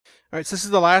All right, so this is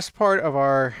the last part of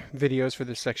our videos for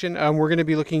this section. We're going to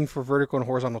be looking for vertical and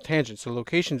horizontal tangents, so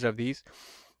locations of these,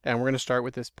 and we're going to start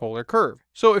with this polar curve.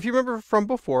 So if you remember from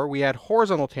before, we had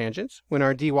horizontal tangents when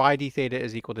our dy d theta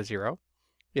is equal to 0,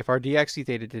 if our dx d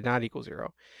theta did not equal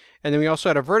 0. And then we also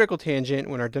had a vertical tangent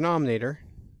when our denominator,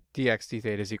 dx d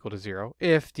theta is equal to 0,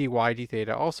 if dy d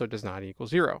theta also does not equal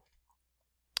 0.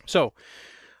 So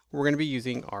we're going to be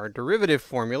using our derivative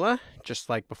formula, just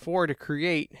like before, to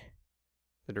create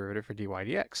the derivative for dy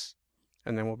dx.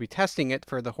 And then we'll be testing it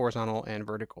for the horizontal and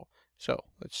vertical. So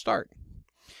let's start.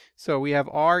 So we have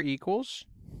r equals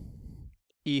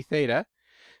e theta.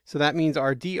 So that means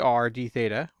our dr d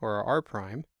theta, or our r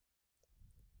prime,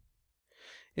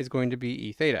 is going to be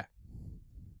e theta.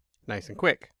 Nice and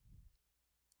quick.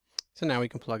 So now we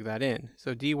can plug that in.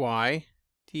 So dy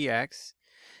dx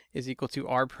is equal to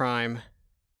r prime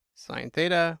sine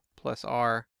theta plus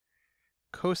r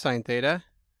cosine theta,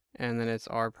 and then it's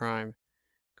r prime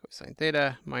cosine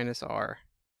theta minus r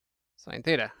sine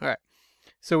theta. All right,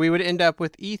 so we would end up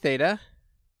with e theta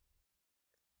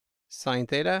sine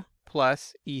theta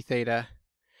plus e theta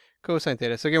cosine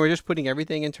theta. So again, we're just putting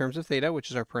everything in terms of theta, which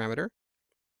is our parameter.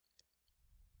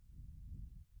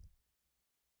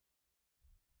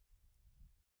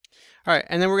 All right,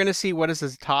 and then we're going to see what does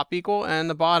the top equal and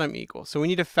the bottom equal. So we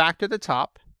need to factor the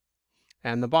top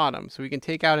and the bottom. So we can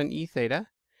take out an e theta,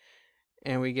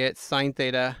 and we get sine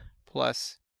theta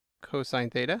plus cosine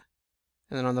theta.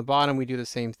 And then on the bottom, we do the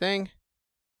same thing.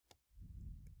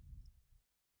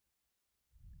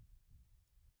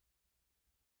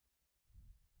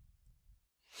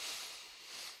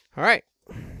 All right,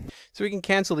 so we can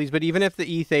cancel these, but even if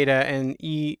the e theta and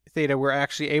e theta were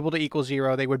actually able to equal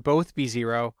 0, they would both be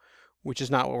 0, which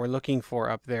is not what we're looking for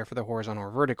up there for the horizontal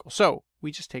or vertical. So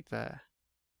we just take the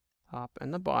top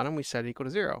and the bottom, we set it equal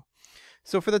to 0.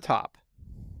 So for the top,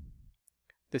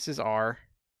 this is our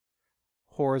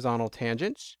horizontal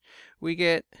tangents. We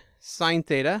get sine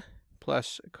theta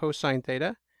plus cosine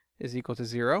theta is equal to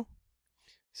 0.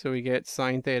 So we get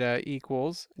sine theta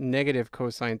equals negative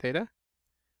cosine theta.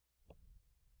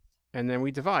 And then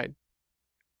we divide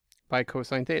by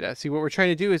cosine theta. See, what we're trying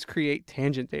to do is create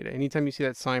tangent theta. Anytime you see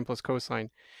that sine plus cosine,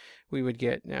 we would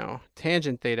get now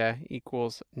tangent theta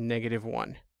equals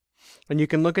 -1. And you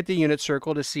can look at the unit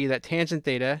circle to see that tangent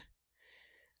theta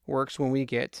works when we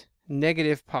get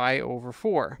negative pi over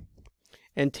 4.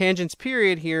 And tangent's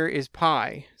period here is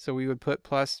pi, so we would put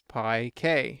plus pi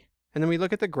k. And then we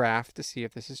look at the graph to see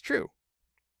if this is true.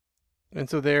 And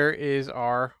so there is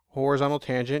our horizontal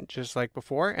tangent, just like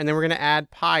before. And then we're going to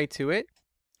add pi to it.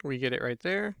 We get it right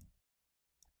there.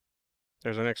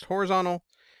 There's our next horizontal.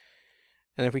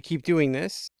 And if we keep doing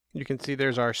this, you can see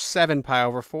there's our 7 pi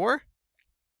over 4,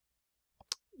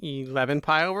 11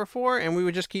 pi over 4, and we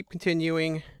would just keep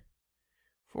continuing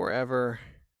forever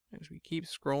as we keep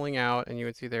scrolling out, and you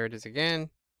would see there it is again.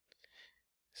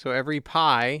 So every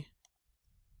pi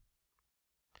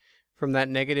from that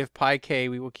negative pi k,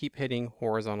 we will keep hitting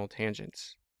horizontal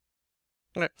tangents.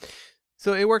 Okay.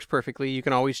 So it works perfectly. You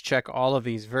can always check all of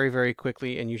these very, very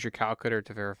quickly and use your calculator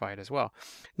to verify it as well.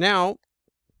 Now,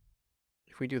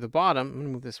 if we do the bottom, I'm going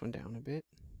to move this one down a bit.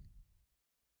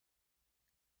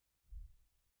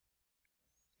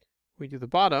 We do the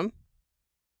bottom,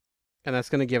 and that's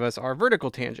going to give us our vertical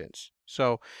tangents.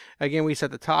 So again, we set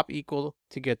the top equal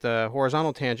to get the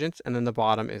horizontal tangents, and then the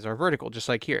bottom is our vertical, just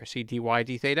like here. See dy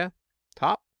d theta,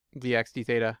 top, dx d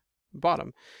theta,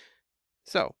 bottom.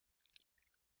 So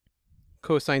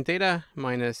cosine theta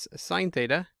minus sine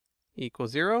theta equals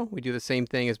 0. We do the same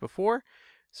thing as before.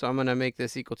 So I'm going to make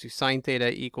this equal to sine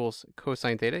theta equals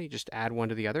cosine theta. You just add one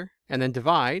to the other. And then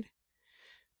divide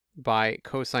by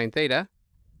cosine theta.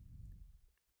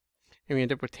 And we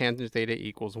end up with tangent theta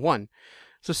equals 1.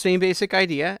 So same basic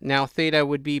idea. Now theta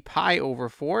would be pi over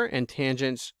 4, and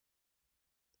tangent's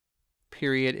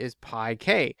period is pi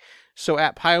k. So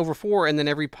at pi over 4, and then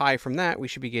every pi from that, we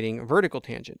should be getting vertical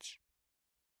tangents.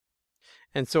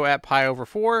 And so at pi over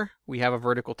 4, we have a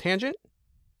vertical tangent.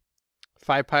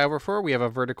 5 pi over 4, we have a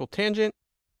vertical tangent.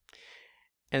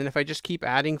 And if I just keep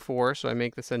adding 4, so I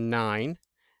make this a 9,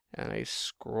 and I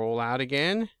scroll out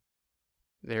again,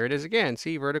 there it is again.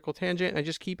 See, vertical tangent. I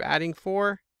just keep adding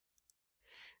 4.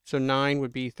 So 9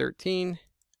 would be 13.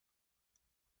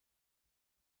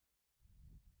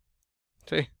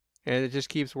 See? And it just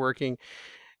keeps working.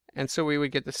 And so we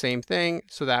would get the same thing.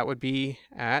 So that would be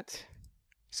at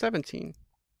 17.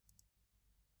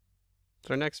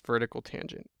 So our next vertical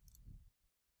tangent.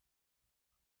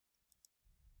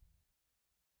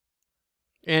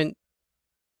 And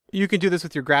you can do this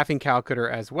with your graphing calculator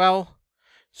as well.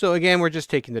 So again, we're just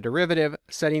taking the derivative,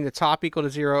 setting the top equal to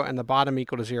 0 and the bottom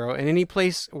equal to 0. And any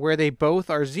place where they both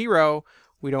are 0,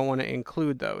 we don't want to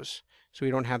include those. So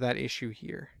we don't have that issue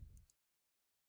here.